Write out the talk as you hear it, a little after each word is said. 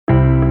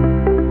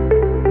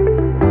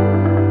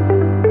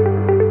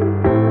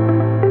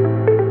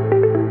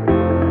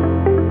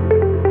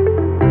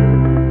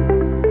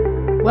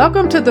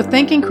Welcome to the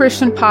Thinking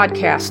Christian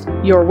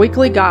Podcast, your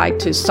weekly guide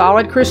to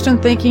solid Christian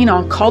thinking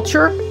on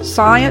culture,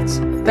 science,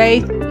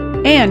 faith,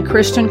 and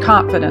Christian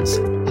confidence,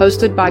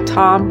 hosted by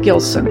Tom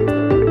Gilson.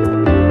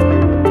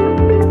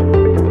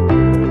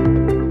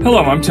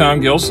 Hello, I'm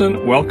Tom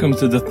Gilson. Welcome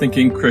to the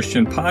Thinking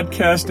Christian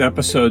Podcast,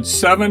 Episode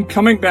 7,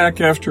 coming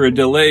back after a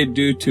delay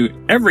due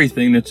to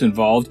everything that's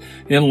involved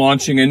in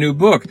launching a new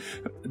book.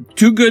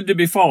 Too Good to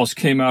Be False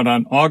came out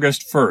on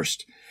August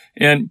 1st,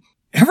 and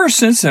ever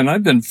since then,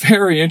 I've been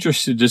very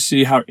interested to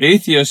see how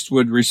atheists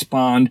would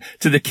respond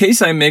to the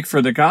case I make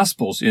for the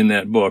Gospels in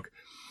that book.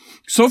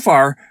 So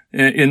far,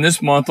 in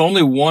this month,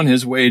 only one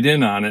has weighed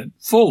in on it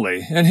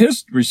fully, and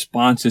his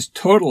response is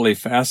totally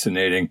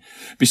fascinating.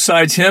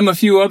 Besides him, a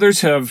few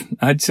others have,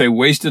 I'd say,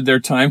 wasted their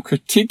time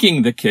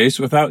critiquing the case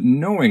without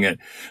knowing it.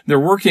 They're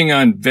working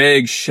on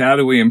vague,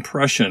 shadowy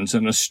impressions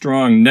and a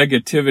strong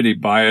negativity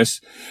bias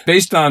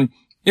based on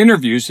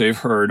interviews they've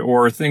heard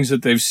or things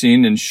that they've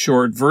seen in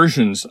short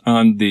versions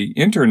on the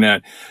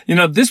internet. You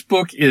know, this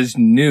book is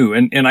new,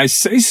 and I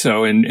say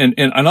so, and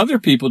other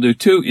people do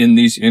too in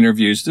these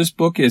interviews. This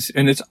book is,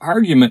 and its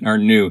argument are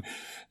new.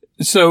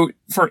 So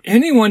for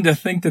anyone to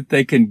think that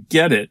they can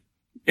get it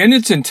in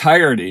its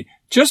entirety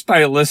just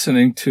by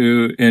listening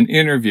to an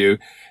interview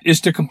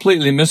is to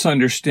completely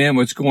misunderstand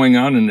what's going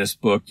on in this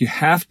book. You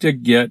have to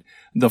get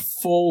the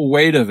full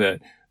weight of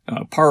it.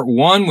 Part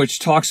 1, which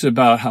talks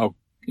about how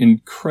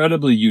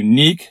incredibly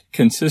unique,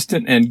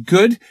 consistent, and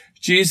good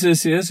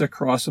Jesus is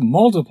across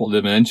multiple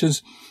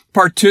dimensions.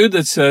 Part 2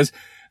 that says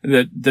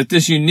that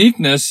this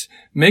uniqueness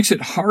makes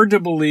it hard to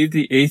believe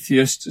the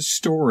atheist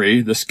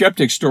story, the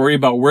skeptic story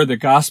about where the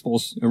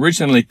Gospels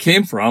originally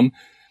came from.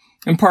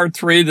 And Part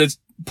 3 that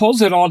pulls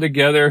it all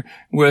together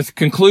with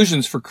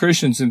conclusions for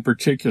Christians in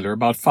particular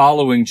about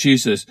following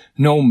Jesus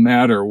no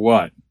matter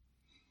what.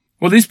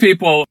 Well, these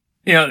people,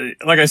 you know,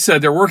 like I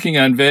said, they're working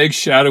on vague,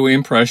 shadowy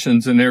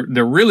impressions, and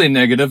they're really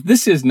negative.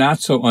 This is not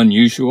so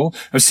unusual.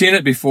 I've seen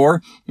it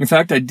before. In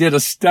fact, I did a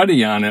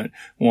study on it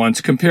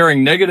once,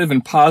 comparing negative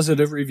and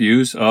positive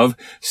reviews of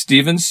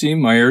Stephen C.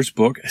 Meyer's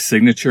book,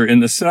 Signature in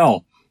the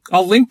Cell.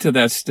 I'll link to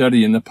that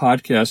study in the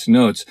podcast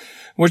notes.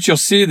 What you'll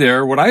see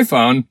there, what I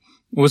found,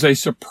 was a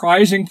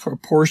surprising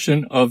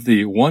proportion of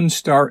the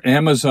 1-star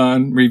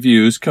Amazon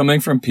reviews coming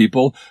from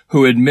people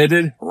who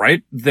admitted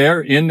right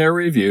there in their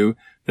review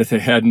that they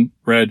hadn't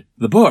read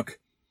the book.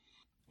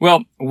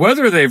 Well,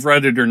 whether they've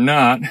read it or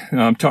not,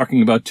 I'm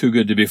talking about Too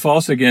Good to Be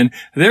False again,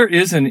 there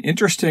is an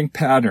interesting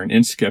pattern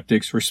in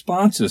skeptics'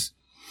 responses.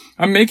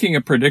 I'm making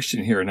a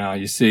prediction here now,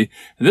 you see.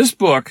 This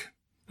book,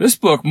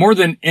 more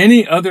than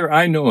any other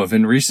I know of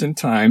in recent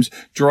times,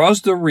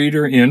 draws the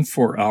reader in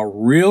for a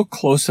real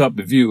close-up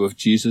view of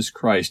Jesus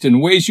Christ in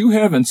ways you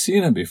haven't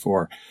seen him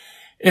before.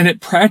 And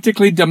it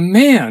practically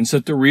demands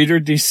that the reader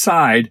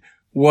decide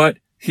what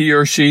he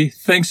or she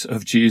thinks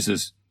of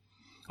Jesus.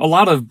 A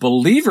lot of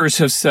believers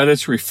have said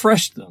it's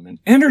refreshed them and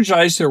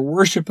energized their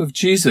worship of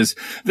Jesus.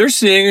 They're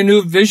seeing a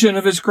new vision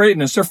of his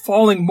greatness. They're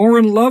falling more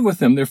in love with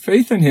him. Their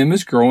faith in him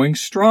is growing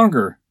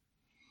stronger.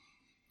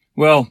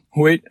 Well,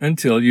 wait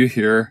until you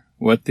hear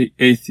what the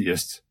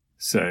atheists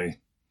say.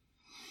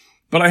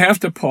 But I have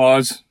to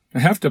pause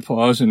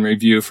and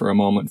review for a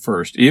moment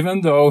first.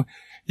 Even though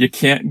you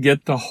can't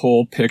get the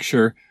whole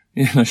picture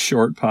in a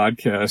short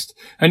podcast,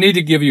 I need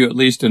to give you at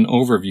least an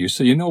overview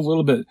so you know a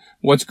little bit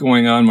what's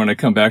going on when I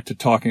come back to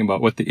talking about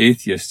what the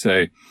atheists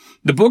say.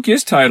 The book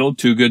is titled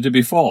Too Good to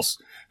Be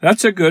False.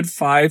 That's a good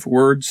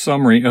 5-word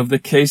summary of the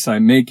case I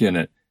make in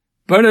it.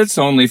 But it's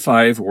only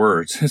 5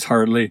 words. It's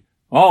hardly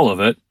all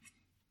of it,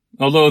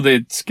 although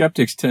the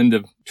skeptics tend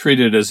to treat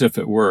it as if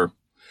it were.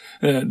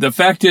 The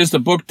fact is, the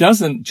book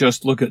doesn't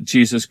just look at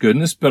Jesus'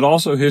 goodness, but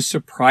also his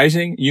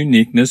surprising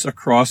uniqueness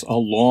across a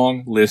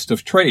long list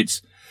of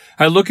traits.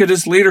 I look at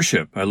his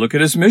leadership. I look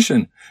at his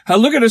mission. I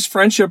look at his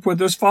friendship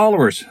with his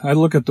followers. I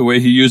look at the way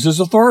he uses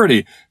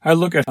authority. I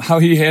look at how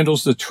he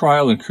handles the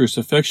trial and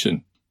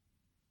crucifixion.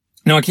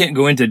 Now, I can't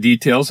go into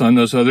details on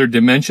those other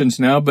dimensions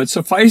now, but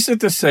suffice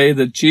it to say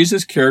that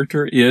Jesus'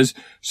 character is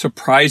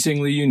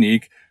surprisingly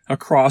unique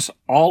across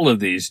all of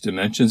these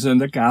dimensions,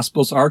 and the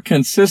Gospels are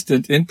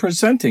consistent in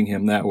presenting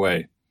him that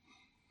way.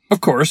 Of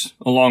course,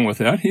 along with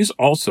that, he's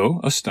also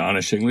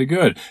astonishingly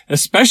good,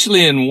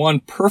 especially in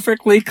one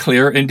perfectly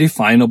clear and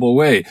definable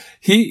way.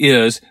 He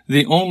is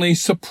the only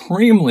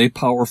supremely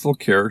powerful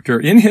character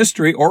in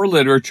history or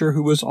literature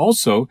who is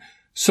also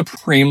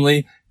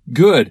supremely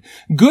good.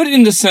 Good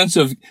in the sense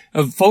of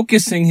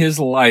focusing his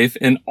life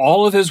and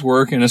all of his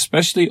work, and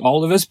especially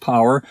all of his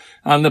power,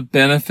 on the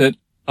benefit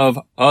of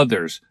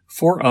others,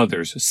 for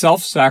others,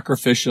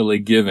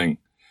 self-sacrificially giving.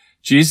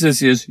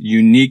 Jesus is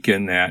unique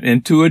in that,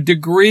 and to a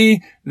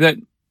degree that,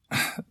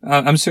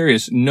 I'm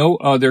serious, no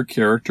other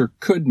character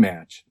could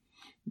match.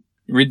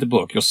 Read the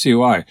book, you'll see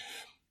why.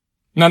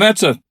 Now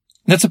that's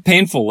a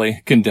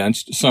painfully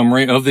condensed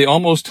summary of the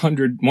almost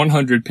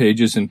 100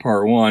 pages in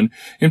Part 1.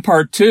 In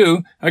Part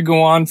 2, I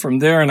go on from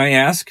there and I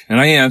ask and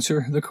I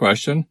answer the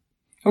question,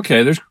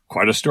 okay, there's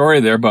quite a story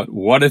there, but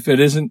what if it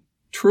isn't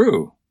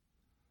true?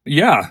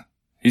 Yeah,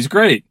 he's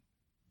great.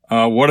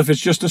 What if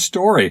it's just a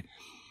story?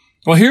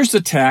 Well, here's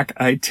the tack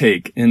I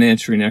take in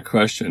answering that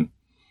question.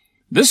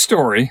 This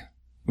story,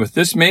 with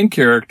this main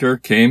character,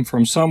 came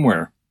from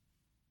somewhere.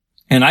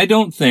 And I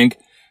don't think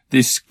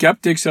the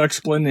skeptic's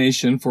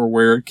explanation for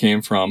where it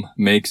came from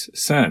makes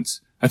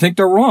sense. I think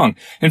they're wrong.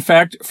 In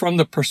fact, from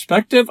the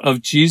perspective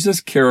of Jesus'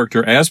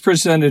 character as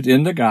presented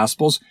in the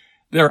Gospels,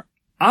 they're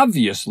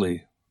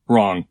obviously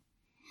wrong.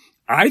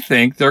 I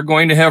think they're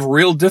going to have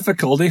real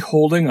difficulty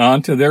holding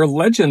on to their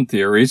legend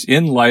theories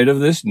in light of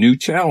this new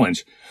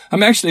challenge.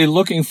 I'm actually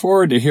looking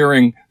forward to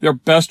hearing their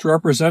best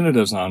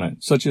representatives on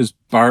it, such as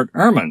Bart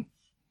Ehrman.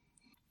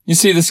 You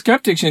see, the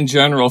skeptics in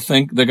general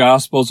think the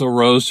Gospels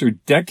arose through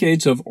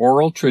decades of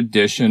oral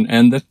tradition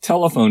and the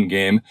telephone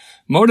game,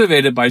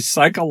 motivated by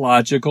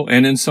psychological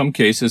and, in some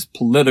cases,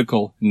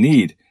 political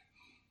need.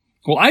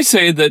 Well, I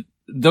say that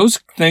those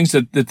things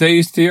that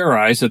they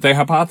theorize, that they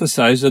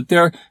hypothesize, that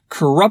they're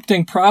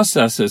corrupting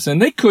processes, and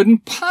they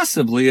couldn't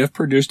possibly have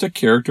produced a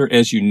character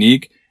as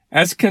unique,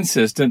 as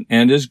consistent,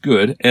 and as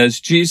good as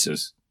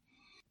Jesus.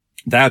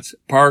 That's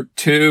part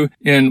 2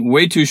 in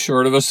way too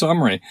short of a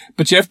summary.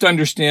 But you have to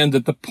understand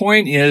that the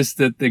point is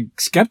that the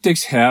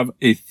skeptics have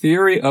a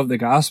theory of the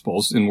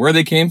Gospels and where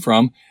they came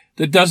from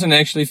that doesn't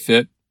actually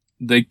fit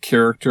the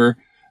character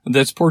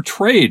that's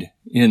portrayed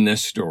in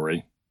this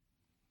story.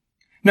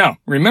 Now,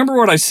 remember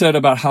what I said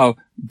about how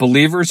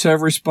believers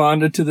have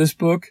responded to this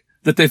book?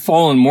 That they've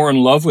fallen more in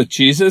love with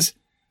Jesus?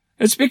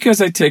 It's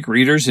because I take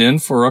readers in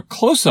for a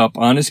close-up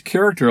on his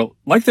character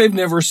like they've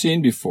never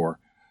seen before.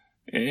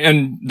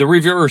 And the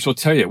reviewers will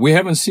tell you, we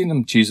haven't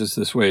seen Jesus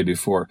this way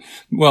before.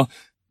 Well,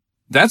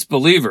 that's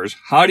believers.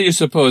 How do you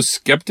suppose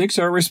skeptics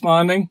are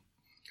responding?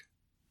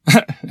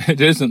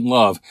 It isn't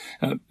love.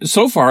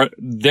 So far,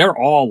 they're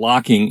all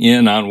locking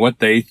in on what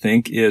they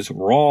think is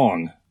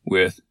wrong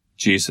with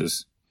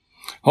Jesus.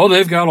 Oh,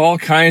 they've got all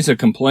kinds of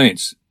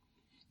complaints.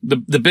 The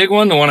big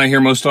one, the one I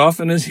hear most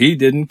often, is he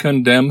didn't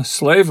condemn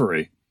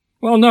slavery.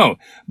 Well, no,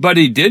 but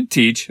he did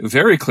teach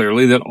very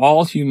clearly that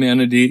all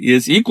humanity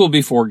is equal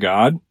before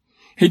God.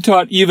 He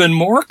taught even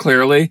more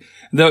clearly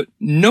that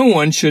no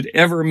one should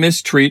ever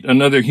mistreat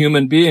another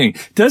human being.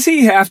 Does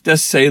he have to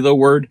say the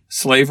word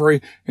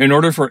slavery in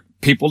order for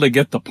people to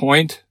get the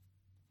point?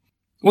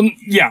 Well,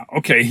 yeah,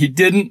 okay, he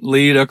didn't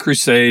lead a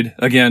crusade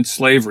against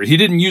slavery. He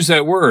didn't use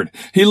that word.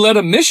 He led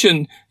a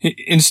mission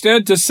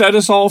instead to set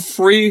us all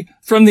free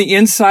from the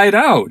inside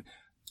out.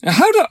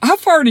 How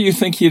far do you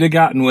think he'd have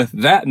gotten with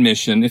that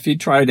mission if he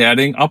tried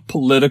adding a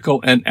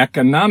political and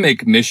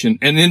economic mission,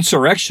 an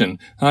insurrection,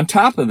 on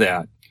top of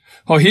that?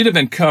 Oh, he'd have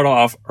been cut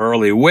off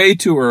early, way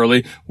too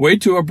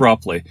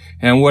abruptly,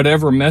 and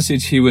whatever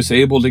message he was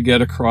able to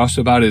get across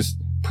about his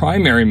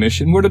primary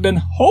mission would have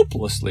been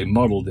hopelessly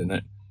muddled in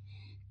it.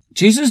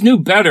 Jesus knew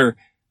better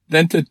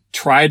than to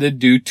try to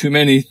do too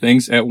many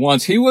things at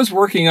once. He was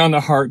working on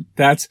the heart.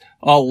 That's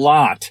a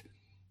lot.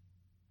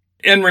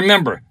 And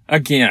remember,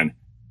 again,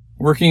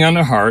 working on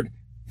the heart,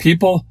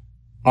 people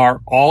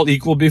are all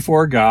equal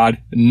before God.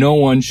 No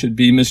one should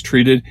be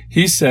mistreated.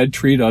 He said,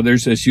 treat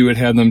others as you would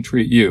have them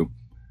treat you.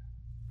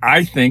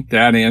 I think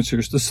that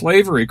answers the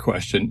slavery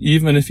question,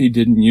 even if he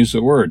didn't use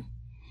the word.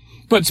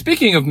 But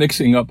speaking of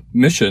mixing up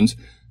missions,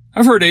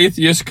 I've heard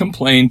atheists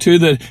complain, too,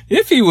 that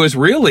if he was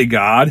really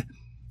God,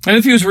 and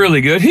if he was really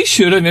good, he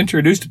should have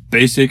introduced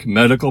basic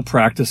medical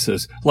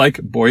practices,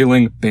 like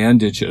boiling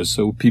bandages,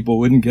 so people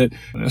wouldn't get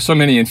so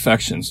many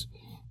infections.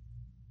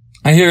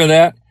 I hear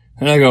that,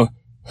 and I go,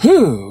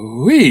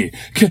 hoo-wee.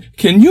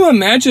 Can you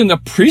imagine the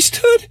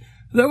priesthood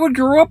that would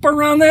grow up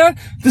around that?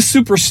 The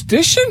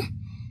superstition?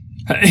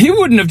 He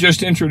wouldn't have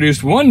just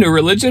introduced one new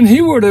religion.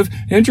 He would have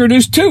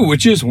introduced 2,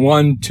 which is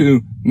one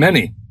too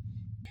many.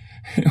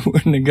 It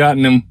wouldn't have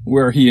gotten him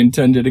where he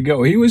intended to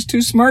go. He was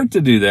too smart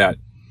to do that.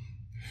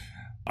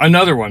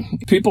 Another one.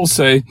 People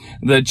say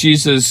that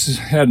Jesus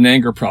had an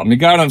anger problem. He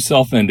got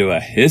himself into a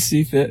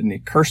hissy fit and he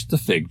cursed the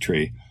fig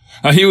tree.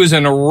 He was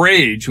in a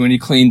rage when he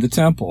cleaned the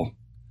temple.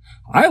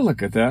 I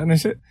look at that and I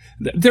say,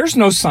 there's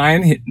no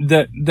sign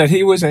that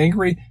he was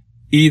angry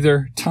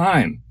either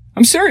time.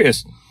 I'm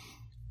serious.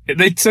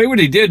 They say what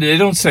he did. They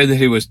don't say that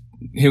he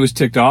was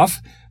ticked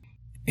off.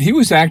 He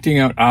was acting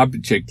out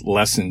object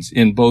lessons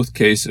in both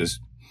cases.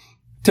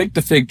 Take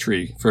the fig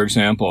tree, for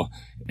example.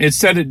 It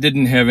said it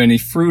didn't have any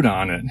fruit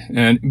on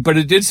it, but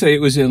it did say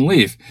it was in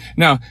leaf.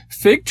 Now,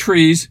 fig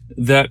trees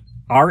that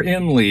are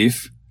in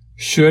leaf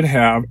should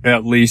have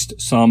at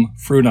least some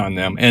fruit on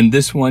them, and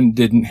this one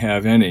didn't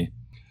have any.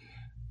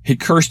 He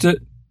cursed it.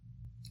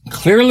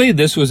 Clearly,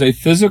 this was a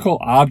physical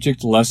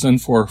object lesson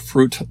for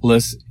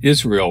fruitless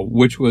Israel,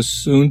 which was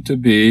soon to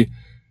be,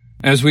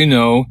 as we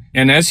know,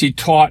 and as he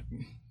taught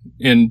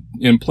in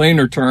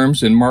plainer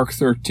terms in Mark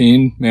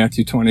 13,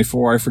 Matthew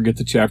 24, I forget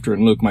the chapter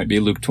in Luke, might be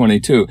Luke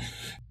 22,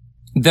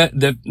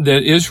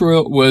 that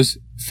Israel was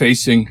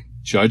facing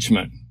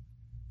judgment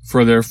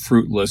for their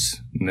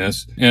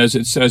fruitlessness, as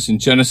it says in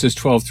Genesis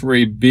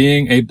 12:3,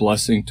 being a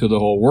blessing to the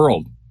whole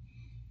world.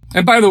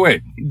 And by the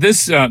way,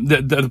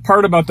 the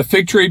part about the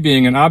fig tree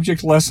being an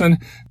object lesson,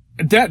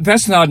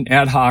 that's not an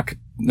ad hoc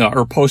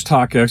or post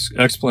hoc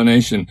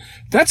explanation.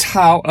 That's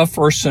how a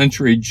first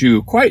century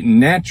Jew quite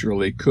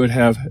naturally could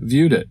have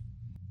viewed it.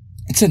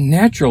 It's a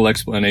natural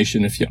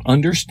explanation if you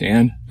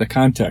understand the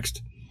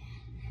context.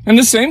 And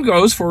the same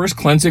goes for his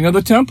cleansing of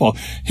the temple.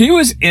 He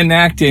was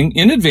enacting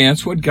in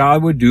advance what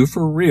God would do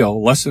for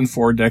real less than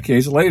 4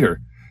 decades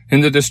later in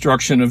the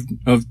destruction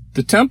of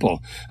the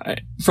temple.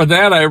 For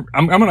that,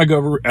 I'm going to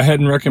go ahead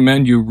and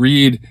recommend you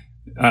read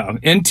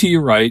N.T.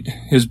 Wright,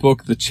 his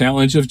book, The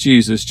Challenge of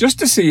Jesus, just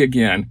to see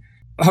again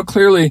how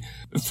clearly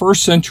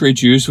first century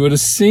Jews would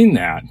have seen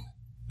that.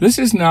 This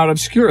is not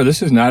obscure.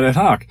 This is not ad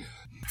hoc.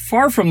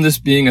 Far from this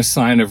being a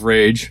sign of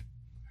rage,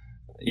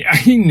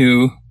 he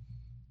knew.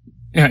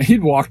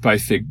 He'd walked by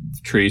fig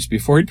trees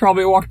before. He'd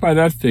probably walked by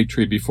that fig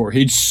tree before.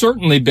 He'd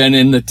certainly been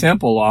in the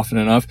temple often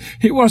enough.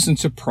 He wasn't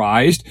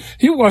surprised.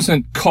 He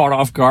wasn't caught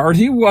off guard.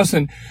 He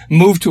wasn't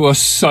moved to a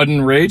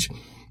sudden rage.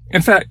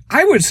 In fact,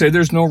 I would say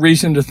there's no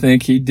reason to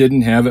think he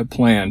didn't have it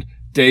planned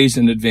days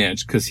in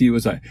advance, because he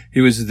was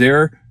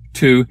there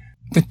to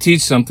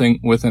teach something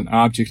with an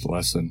object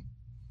lesson.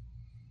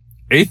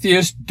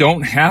 Atheists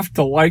don't have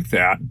to like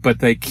that,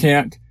 but they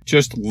can't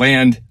just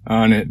land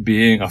on it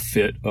being a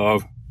fit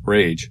of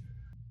rage.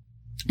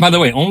 By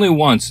the way, only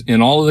once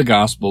in all of the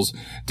Gospels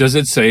does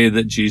it say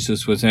that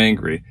Jesus was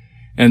angry.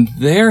 And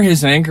there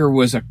his anger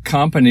was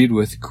accompanied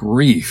with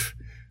grief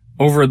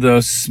over the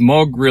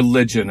smug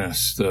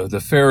religionists, the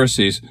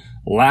Pharisees'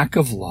 lack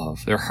of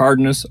love, their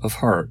hardness of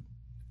heart.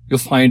 You'll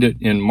find it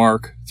in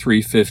Mark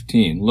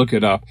 3:15. Look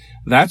it up.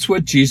 That's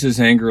what Jesus'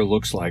 anger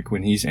looks like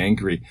when he's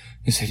angry,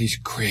 is that he's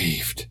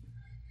grieved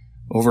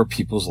over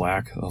people's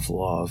lack of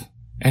love.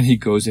 And he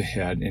goes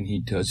ahead and he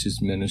does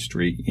his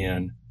ministry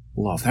in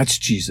love. That's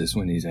Jesus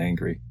when he's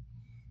angry.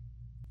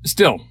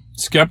 Still,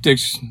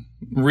 skeptics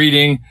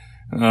reading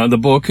the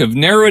book have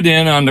narrowed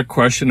in on the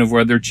question of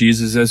whether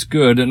Jesus is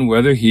good and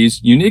whether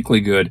he's uniquely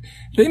good.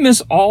 They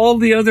miss all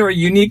the other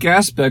unique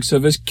aspects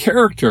of his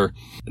character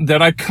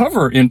that I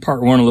cover in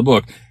part 1 of the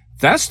book.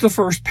 That's the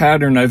first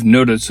pattern I've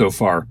noted so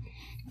far.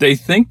 They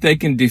think they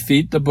can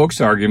defeat the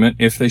book's argument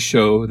if they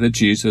show that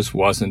Jesus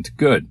wasn't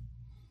good.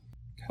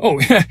 Oh,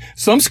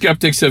 some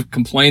skeptics have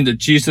complained that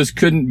Jesus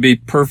couldn't be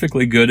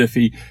perfectly good if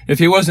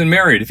he wasn't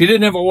married, if he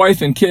didn't have a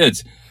wife and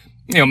kids.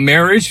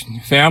 Marriage,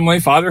 family,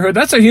 fatherhood,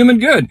 that's a human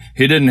good.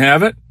 He didn't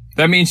have it.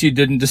 That means he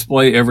didn't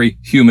display every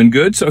human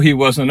good, so he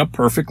wasn't a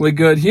perfectly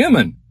good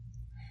human.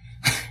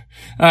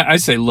 I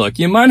say, look,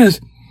 you might as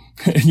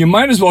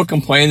well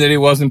complain that he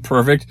wasn't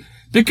perfect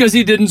because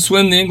he didn't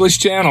swim the English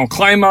Channel,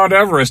 climb Mount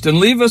Everest, and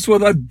leave us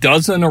with a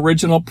dozen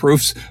original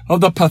proofs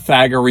of the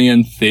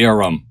Pythagorean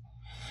theorem.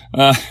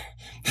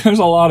 There's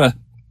a lot of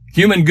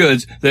human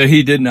goods that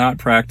he did not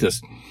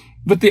practice.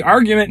 But the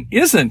argument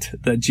isn't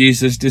that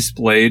Jesus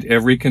displayed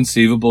every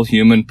conceivable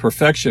human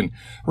perfection.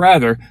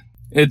 Rather,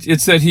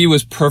 it's that he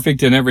was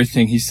perfect in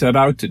everything he set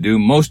out to do.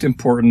 Most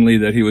importantly,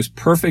 that he was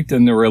perfect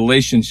in the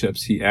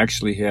relationships he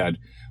actually had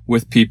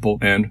with people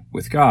and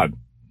with God.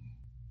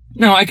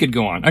 Now, I could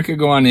go on. I could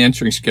go on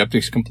answering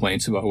skeptics'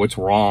 complaints about what's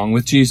wrong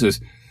with Jesus.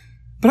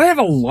 But I have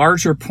a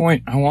larger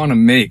point I want to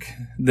make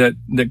that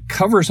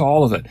covers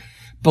all of it.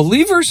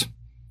 Believers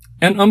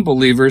and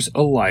unbelievers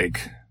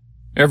alike,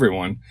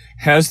 everyone,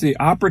 has the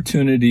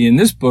opportunity in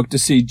this book to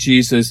see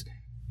Jesus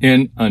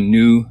in a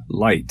new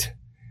light.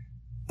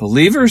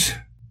 Believers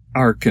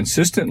are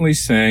consistently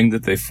saying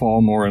that they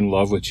fall more in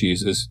love with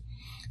Jesus.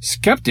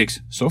 Skeptics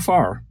so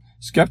far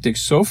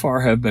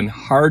have been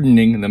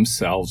hardening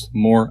themselves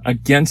more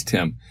against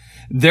him.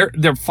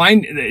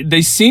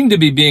 They seem to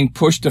be being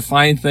pushed to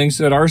find things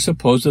that are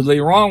supposedly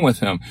wrong with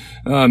him.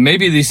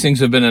 Maybe these things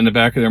have been in the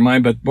back of their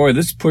mind, but boy,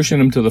 this is pushing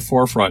them to the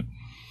forefront.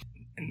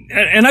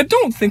 And I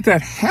don't think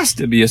that has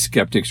to be a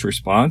skeptic's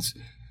response.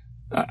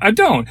 I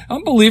don't.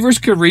 Unbelievers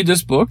could read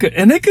this book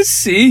and they could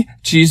see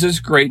Jesus'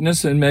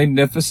 greatness and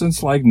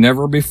magnificence like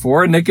never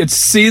before. And they could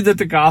see that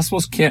the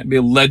Gospels can't be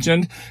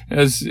legend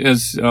as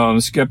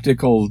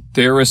skeptical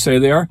theorists say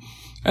they are.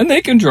 And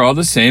they can draw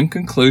the same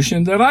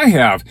conclusion that I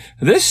have.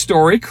 This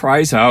story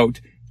cries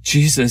out,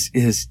 Jesus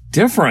is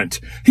different.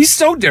 He's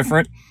so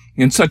different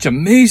in such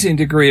amazing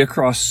degree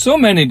across so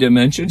many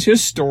dimensions.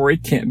 His story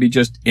can't be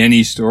just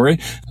any story.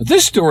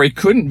 This story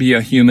couldn't be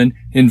a human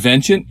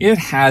invention. It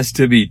has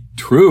to be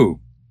true.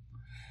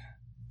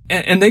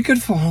 And they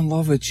could fall in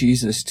love with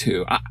Jesus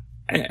too.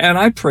 And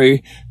I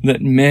pray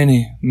that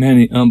many,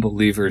 many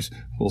unbelievers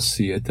will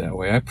see it that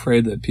way. I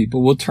pray that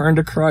people will turn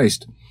to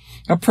Christ.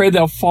 I pray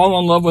they'll fall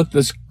in love with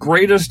this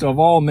greatest of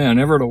all men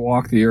ever to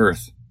walk the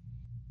earth.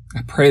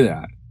 I pray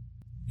that.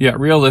 Yet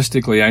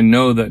realistically, I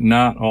know that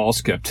not all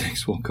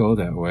skeptics will go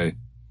that way.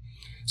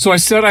 So I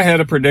said I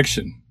had a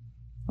prediction.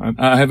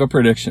 I have a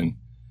prediction.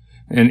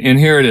 And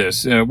here it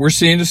is. We're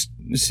seeing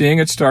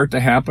it start to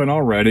happen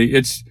already.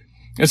 It's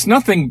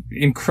nothing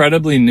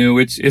incredibly new.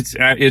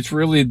 It's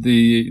really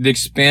the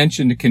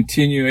expansion, the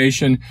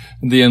continuation,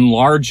 the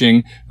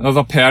enlarging of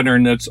a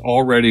pattern that's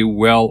already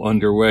well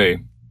underway.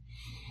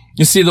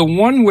 You see, the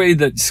one way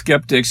that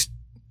skeptics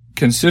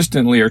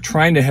consistently are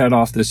trying to head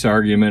off this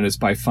argument is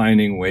by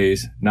finding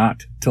ways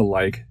not to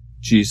like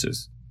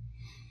Jesus.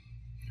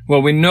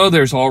 Well, we know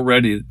there's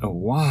already a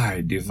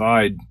wide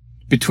divide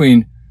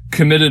between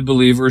committed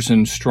believers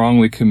and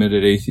strongly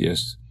committed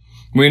atheists.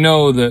 We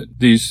know that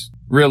these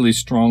really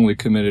strongly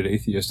committed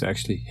atheists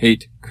actually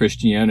hate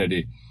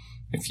Christianity.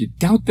 If you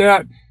doubt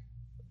that,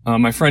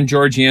 my friend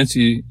George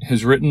Yancey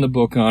has written the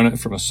book on it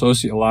from a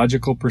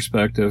sociological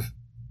perspective,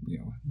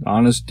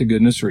 honest to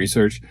goodness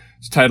research.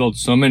 It's titled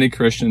So Many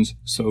Christians,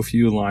 So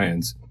Few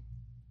Lions.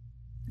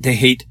 They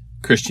hate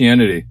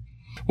Christianity.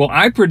 Well,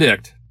 I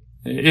predict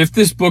if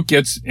this book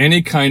gets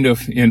any kind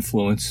of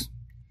influence,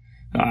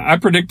 I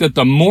predict that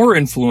the more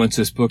influence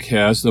this book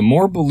has, the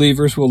more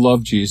believers will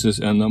love Jesus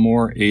and the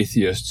more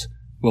atheists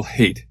will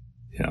hate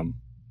him.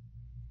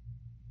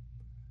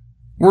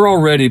 We're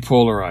already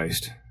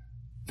polarized.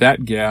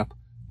 That gap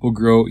will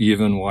grow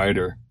even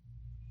wider.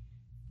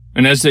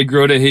 And as they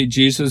grow to hate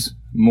Jesus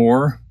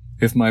more,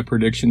 if my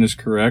prediction is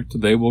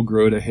correct, they will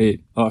grow to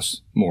hate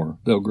us more.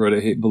 They'll grow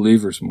to hate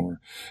believers more.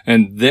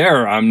 And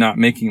there, I'm not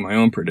making my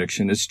own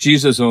prediction. It's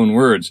Jesus' own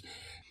words.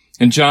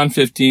 In John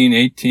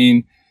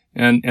 15:18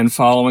 and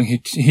following,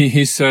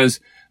 he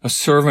says, "A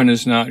servant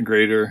is not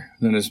greater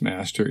than his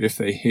master. If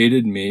they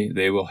hated me,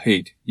 they will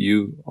hate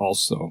you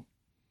also."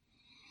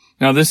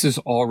 Now, this is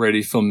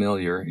already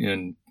familiar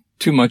in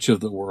too much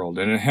of the world,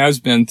 and it has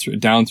been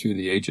down through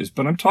the ages.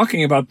 But I'm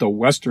talking about the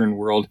Western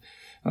world,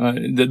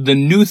 the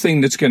new thing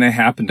that's going to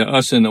happen to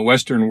us in the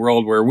Western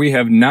world where we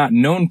have not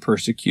known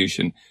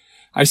persecution.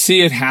 I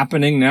see it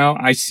happening now.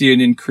 I see it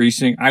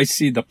increasing. I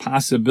see the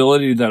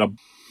possibility that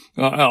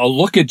a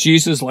look at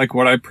Jesus like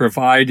what I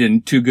provide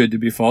in Too Good to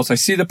Be False, I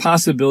see the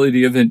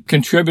possibility of it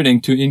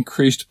contributing to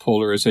increased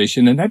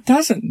polarization, and that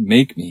doesn't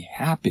make me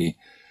happy.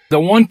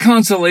 The one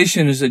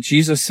consolation is that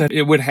Jesus said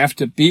it would have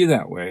to be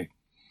that way.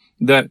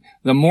 That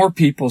the more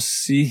people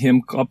see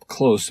him up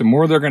close, the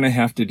more they're going to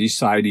have to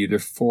decide either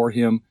for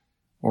him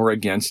or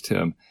against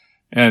him.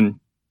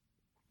 And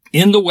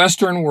in the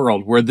Western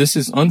world, where this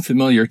is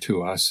unfamiliar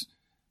to us,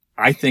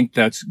 I think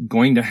that's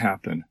going to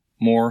happen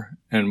more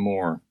and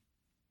more.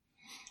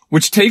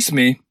 Which takes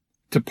me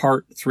to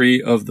part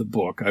 3 of the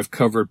book. I've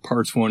covered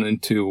parts 1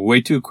 and 2 way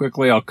too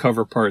quickly. I'll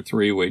cover part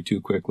 3 way too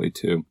quickly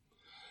too.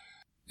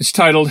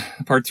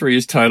 Part 3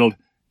 is titled,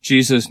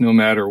 Jesus No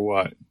Matter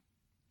What.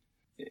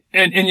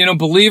 And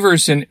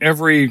believers in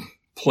every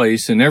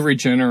place, in every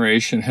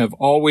generation, have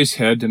always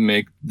had to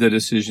make the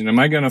decision, am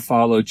I going to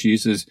follow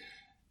Jesus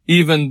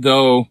even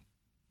though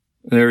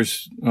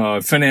there's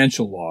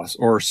financial loss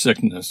or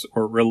sickness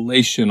or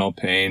relational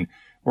pain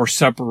or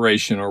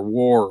separation or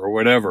war or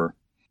whatever?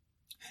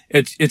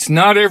 It's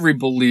not every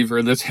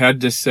believer that's had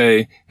to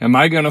say, am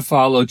I going to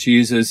follow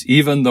Jesus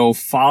even though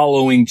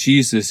following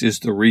Jesus is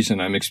the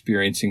reason I'm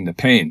experiencing the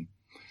pain?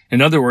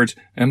 In other words,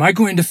 am I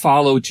going to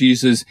follow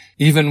Jesus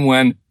even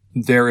when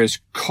there is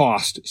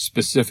cost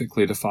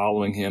specifically to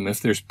following him, if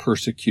there's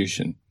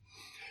persecution?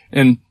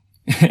 And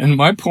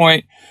my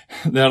point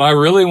that I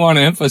really want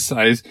to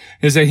emphasize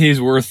is that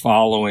he's worth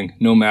following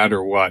no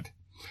matter what.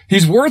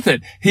 He's worth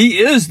it. He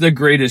is the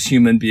greatest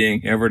human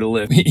being ever to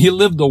live. He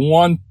lived the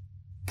one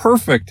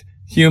perfect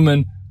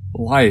human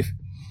life.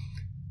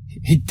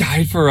 He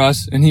died for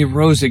us and he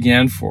rose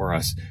again for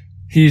us.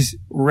 He's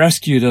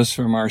rescued us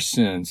from our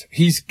sins.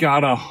 He's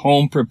got a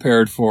home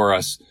prepared for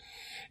us.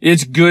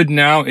 It's good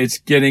now. It's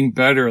getting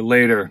better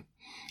later.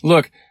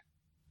 Look,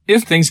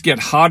 if things get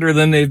hotter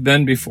than they've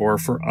been before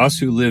for us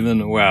who live in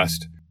the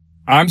West,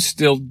 I'm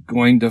still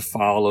going to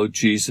follow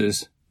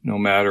Jesus no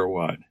matter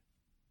what.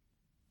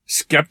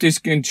 Skeptics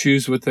can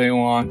choose what they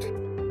want.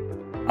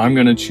 I'm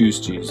going to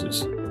choose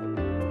Jesus.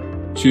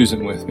 Choose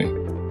him with me.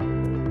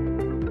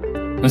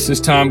 This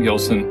is Tom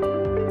Gilson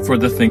for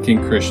the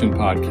Thinking Christian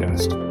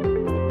Podcast.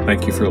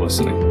 Thank you for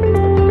listening.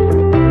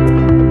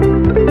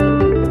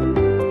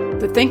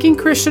 The Thinking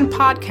Christian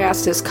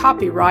Podcast is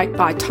copyright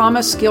by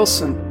Thomas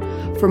Gilson.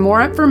 For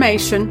more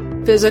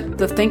information, visit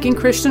the Thinking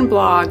Christian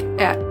blog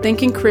at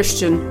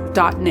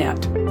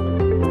thinkingchristian.net.